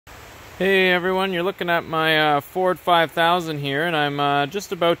Hey everyone, you're looking at my Ford 5000 here, and I'm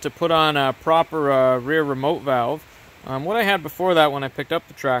just about to put on a proper rear remote valve. What I had before that when I picked up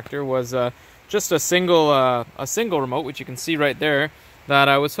the tractor was just a single remote, which you can see right there, that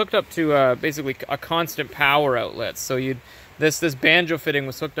I was hooked up to basically a constant power outlet. So this banjo fitting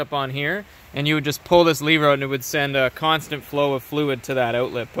was hooked up on here, and you would just pull this lever out and it would send a constant flow of fluid to that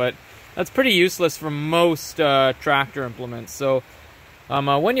outlet. But that's pretty useless for most tractor implements. So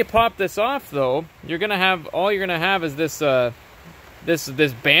when you pop this off, though, all you're gonna have is this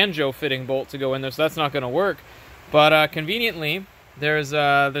this banjo fitting bolt to go in there. So that's not gonna work. But conveniently, there's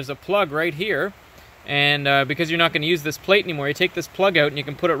a plug right here, and because you're not gonna use this plate anymore, you take this plug out and you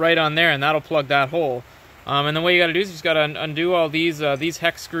can put it right on there, and that'll plug that hole. And then what you got to do is you just got to undo all these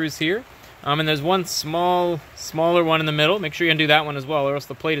hex screws here. And there's one smaller one in the middle. Make sure you undo that one as well, or else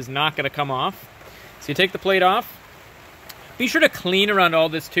the plate is not going to come off. So you take the plate off. Be sure to clean around all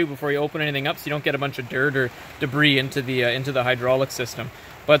this too before you open anything up, so you don't get a bunch of dirt or debris into the hydraulic system.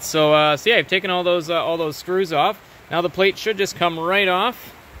 But so yeah, I've taken all those screws off. Now the plate should just come right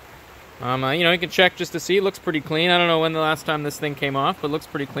off. You know, you can check just to see. It looks pretty clean. I don't know when the last time this thing came off, but it looks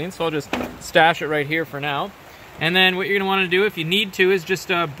pretty clean. So I'll just stash it right here for now. And then what you're going to want to do, if you need to, is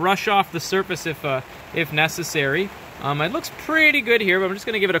just brush off the surface if necessary. It looks pretty good here, but I'm just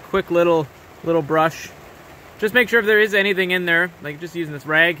going to give it a quick little brush. Just make sure if there is anything in there, like just using this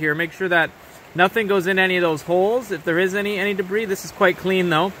rag here, make sure that nothing goes in any of those holes. If there is any debris, this is quite clean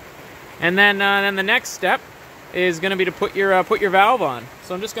though. And then the next step is going to be to put your valve on.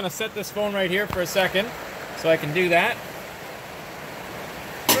 So I'm just going to set this phone right here for a second so I can do that.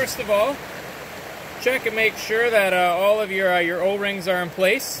 First of all, check and make sure that all of your O-rings are in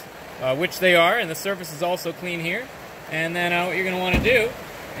place, which they are, and the surface is also clean here. And then what you're going to want to do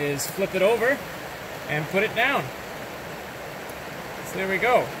is flip it over and put it down. So there we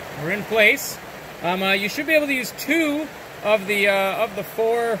go. We're in place. You should be able to use two of the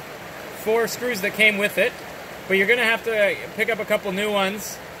four screws that came with it. But you're gonna have to pick up a couple new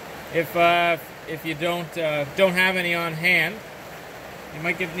ones if you don't have any on hand. You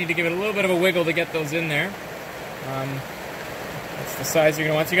might need to give it a little bit of a wiggle to get those in there. That's the size you're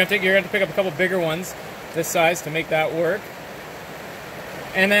gonna want. So you're gonna have to pick up a couple bigger ones this size to make that work.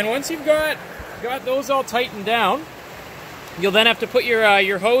 And then once you've got those all tightened down, you'll then have to put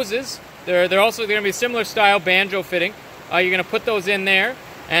your hoses. They're also gonna be a similar style banjo fitting. You're gonna put those in there.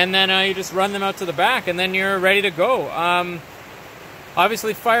 And then you just run them out to the back, and then you're ready to go.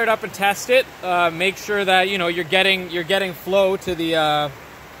 Obviously, fire it up and test it. Make sure that you're getting flow to the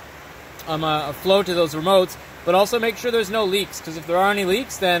flow to those remotes, but also make sure there's no leaks. Because if there are any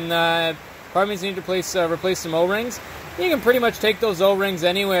leaks, then probably means you need to replace some O-rings. You can pretty much take those O-rings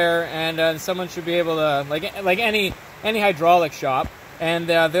anywhere, and someone should be able to, like any hydraulic shop, and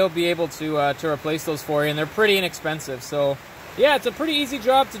they'll be able to replace those for you. And they're pretty inexpensive, so. Yeah, it's a pretty easy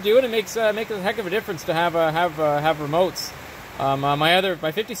job to do, and it makes a heck of a difference to have remotes. My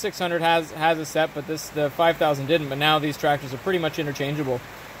 5600 has a set, but the 5000 didn't. But now these tractors are pretty much interchangeable.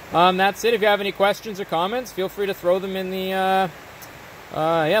 That's it. If you have any questions or comments, feel free to throw them in the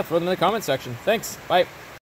comment section. Thanks. Bye.